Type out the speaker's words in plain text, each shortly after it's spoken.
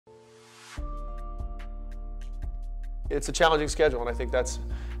It's a challenging schedule, and I think that's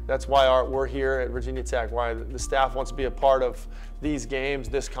why we're here at Virginia Tech, why the staff wants to be a part of these games,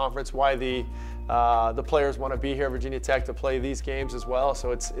 this conference, why the players want to be here at Virginia Tech to play these games as well.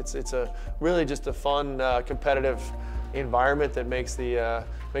 So it's a really just a fun, competitive environment that makes the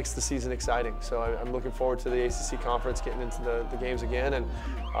season exciting. So I'm looking forward to the ACC conference, getting into the games again, and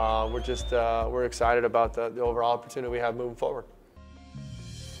we're excited about the overall opportunity we have moving forward.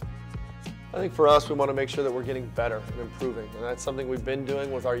 I think for us, we want to make sure that we're getting better and improving, and that's something we've been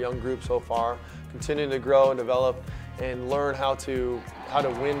doing with our young group so far, continuing to grow and develop and learn how to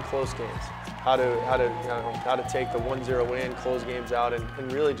win close games, how to take the 1-0 win, close games out,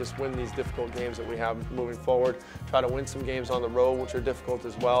 and really just win these difficult games that we have moving forward. Try to win some games on the road, which are difficult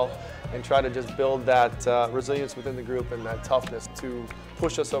as well, and try to just build that resilience within the group and that toughness to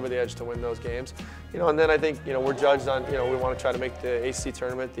push us over the edge to win those games. And then I think we're judged on we want to try to make the ACC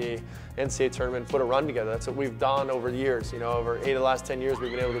tournament, the NCAA tournament, put a run together. That's what we've done over the years. Over 8 of the last 10 years,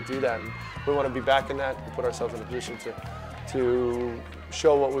 we've been able to do that, and we want to be back in that and put ourselves in a position to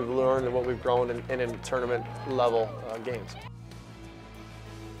show what we've learned and what we've grown in tournament level games.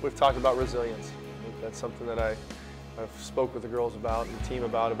 We've talked about resilience. I think that's something that I've spoke with the girls about and the team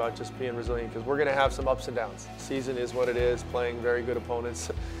about just being resilient, because we're going to have some ups and downs. The season is what it is, playing very good opponents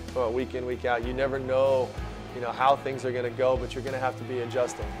week in, week out. You never know how things are going to go, but you're going to have to be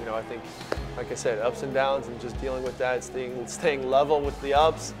adjusting. I think, like I said, ups and downs, and just dealing with that, staying level with the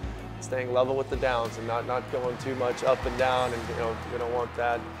ups, staying level with the downs, and not going too much up and down, and we don't want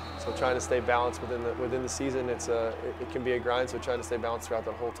that. So trying to stay balanced within the season, it can be a grind. So trying to stay balanced throughout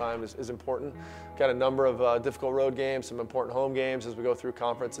the whole time is important. Got a number of difficult road games, some important home games as we go through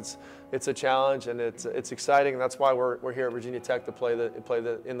conference. It's a challenge, and it's exciting, and that's why we're here at Virginia Tech to play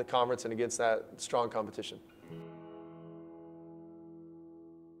in the conference and against that strong competition.